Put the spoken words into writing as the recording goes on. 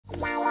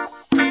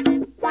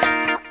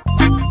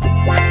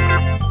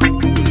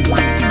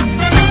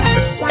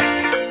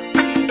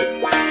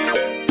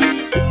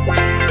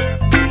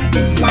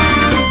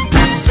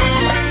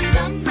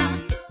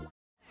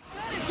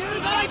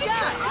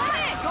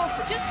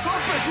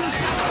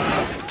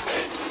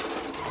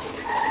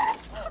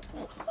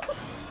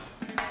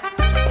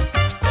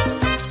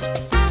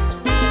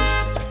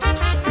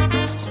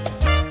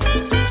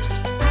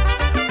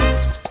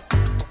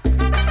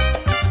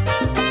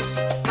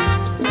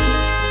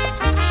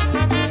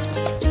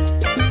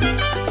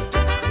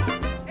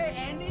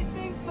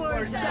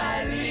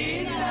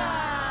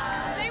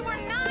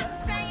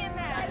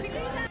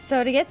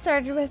So to get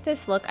started with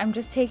this look, I'm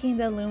just taking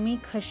the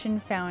Lumi Cushion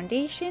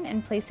Foundation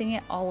and placing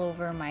it all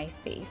over my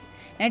face.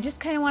 And I just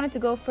kind of wanted to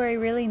go for a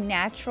really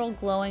natural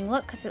glowing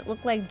look because it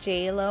looked like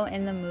J-Lo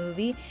in the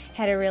movie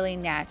had a really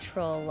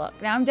natural look.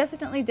 Now I'm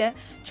definitely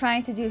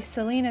trying to do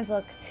Selena's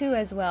look too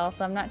as well,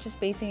 so I'm not just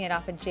basing it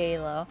off of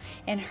J-Lo.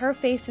 And her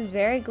face was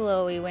very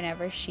glowy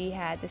whenever she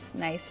had this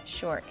nice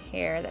short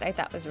hair that I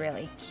thought was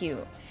really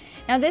cute.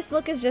 Now this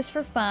look is just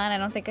for fun. I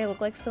don't think I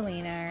look like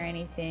Selena or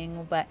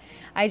anything, but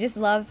I just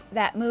love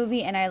that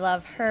movie and I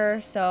love her,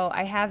 so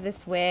I have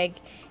this wig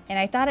and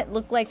I thought it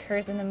looked like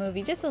hers in the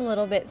movie just a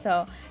little bit,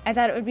 so I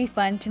thought it would be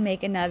fun to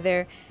make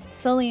another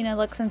Selena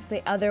look since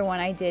the other one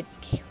I did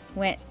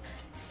went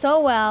so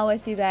well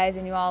with you guys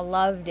and you all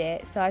loved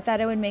it. So I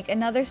thought I would make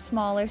another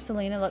smaller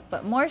Selena look,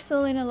 but more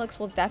Selena looks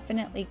will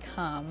definitely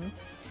come,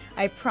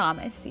 I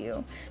promise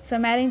you. So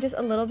I'm adding just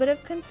a little bit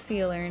of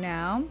concealer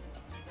now.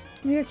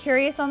 If you're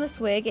curious on this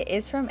wig, it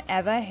is from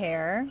Eva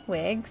Hair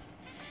Wigs.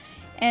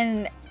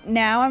 And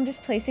now I'm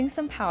just placing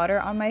some powder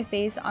on my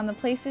face on the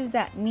places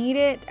that need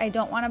it. I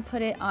don't want to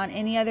put it on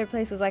any other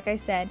places. Like I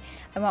said,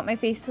 I want my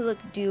face to look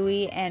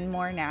dewy and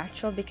more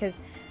natural because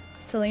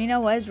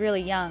Selena was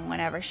really young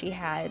whenever she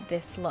had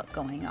this look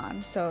going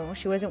on. So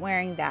she wasn't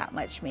wearing that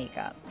much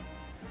makeup.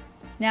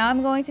 Now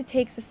I'm going to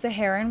take the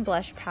Saharan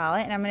blush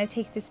palette and I'm going to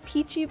take this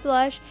peachy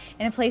blush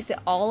and place it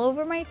all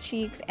over my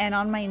cheeks and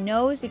on my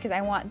nose because I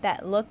want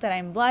that look that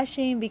I'm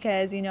blushing,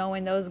 because you know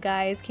when those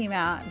guys came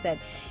out and said,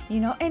 you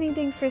know,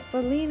 anything for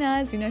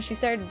Selenasss, you know, she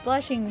started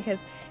blushing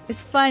because it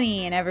was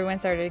funny and everyone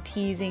started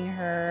teasing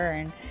her,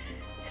 and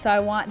so I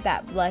want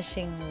that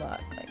blushing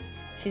look. Like,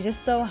 she's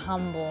just so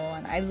humble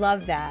and I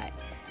love that.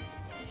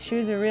 She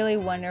was a really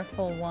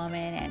wonderful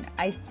woman and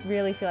I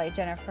really feel like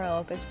Jennifer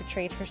Lopez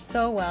portrayed her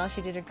so well.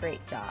 She did a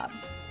great job.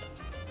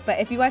 But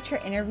if you watch her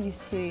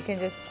interviews too, you can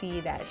just see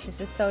that she's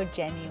just so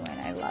genuine.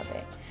 I love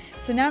it.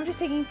 So now I'm just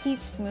taking Peach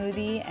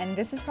Smoothie, and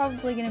this is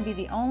probably going to be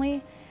the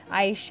only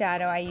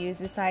eyeshadow I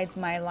use besides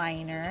my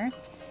liner.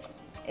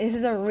 This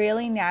is a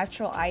really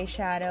natural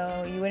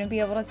eyeshadow. You wouldn't be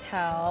able to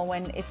tell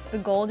when it's the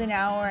golden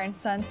hour and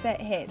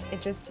sunset hits.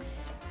 It just,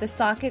 the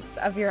sockets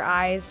of your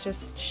eyes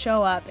just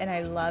show up, and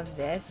I love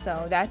this.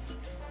 So that's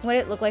what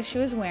it looked like she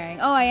was wearing.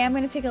 Oh, I am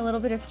going to take a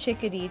little bit of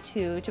Chickadee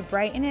too to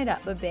brighten it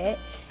up a bit,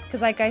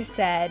 because like I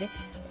said,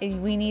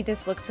 we need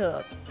this look to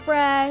look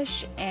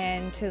fresh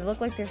and to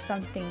look like there's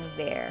something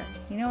there.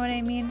 You know what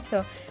I mean?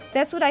 So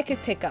that's what I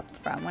could pick up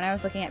from when I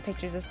was looking at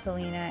pictures of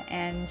Selena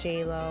and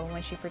J-Lo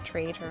when she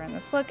portrayed her in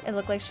this look. It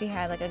looked like she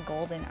had like a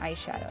golden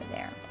eyeshadow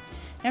there.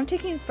 Now I'm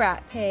taking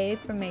Frappe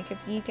from Makeup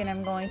Geek and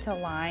I'm going to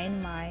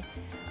line my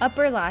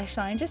upper lash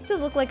line just to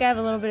look like I have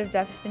a little bit of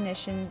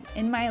definition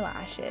in my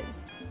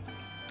lashes.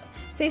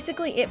 It's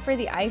basically it for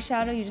the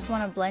eyeshadow. You just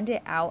want to blend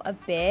it out a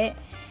bit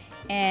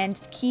and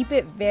keep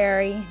it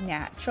very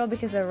natural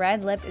because the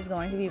red lip is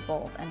going to be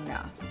bold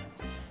enough.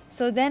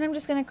 So then I'm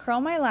just going to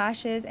curl my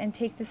lashes and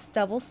take this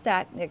double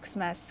stack NYX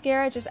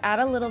mascara. Just add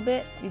a little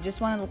bit. You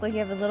just want to look like you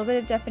have a little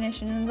bit of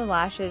definition in the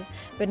lashes,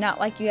 but not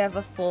like you have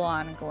a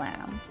full-on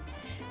glam.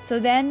 So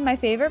then my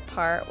favorite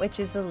part, which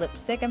is the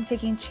lipstick, I'm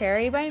taking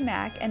Cherry by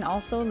MAC and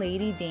also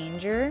Lady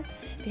Danger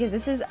because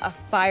this is a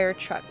fire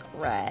truck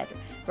red,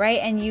 right?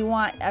 And you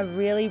want a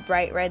really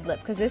bright red lip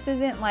because this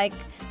isn't like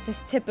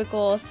this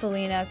typical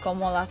Selena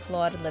Como la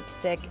Flor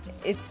lipstick.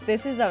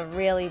 This is a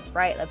really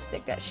bright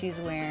lipstick that she's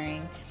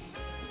wearing.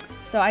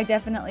 So I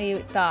definitely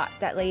thought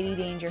that Lady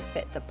Danger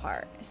fit the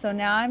part. So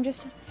now I'm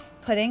just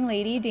putting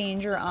Lady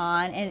Danger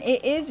on, and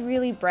it is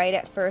really bright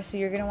at first, so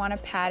you're going to want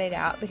to pat it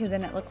out because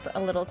then it looks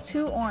a little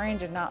too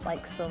orange and not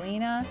like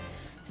Selena.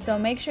 So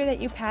make sure that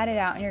you pat it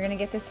out and you're going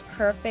to get this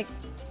perfect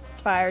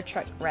fire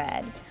truck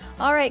red.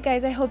 Alright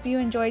guys, I hope you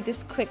enjoyed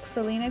this quick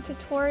Selena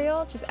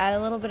tutorial. Just add a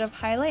little bit of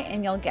highlight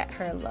and you'll get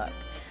her look.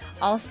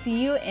 I'll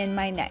see you in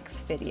my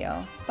next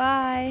video.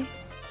 Bye!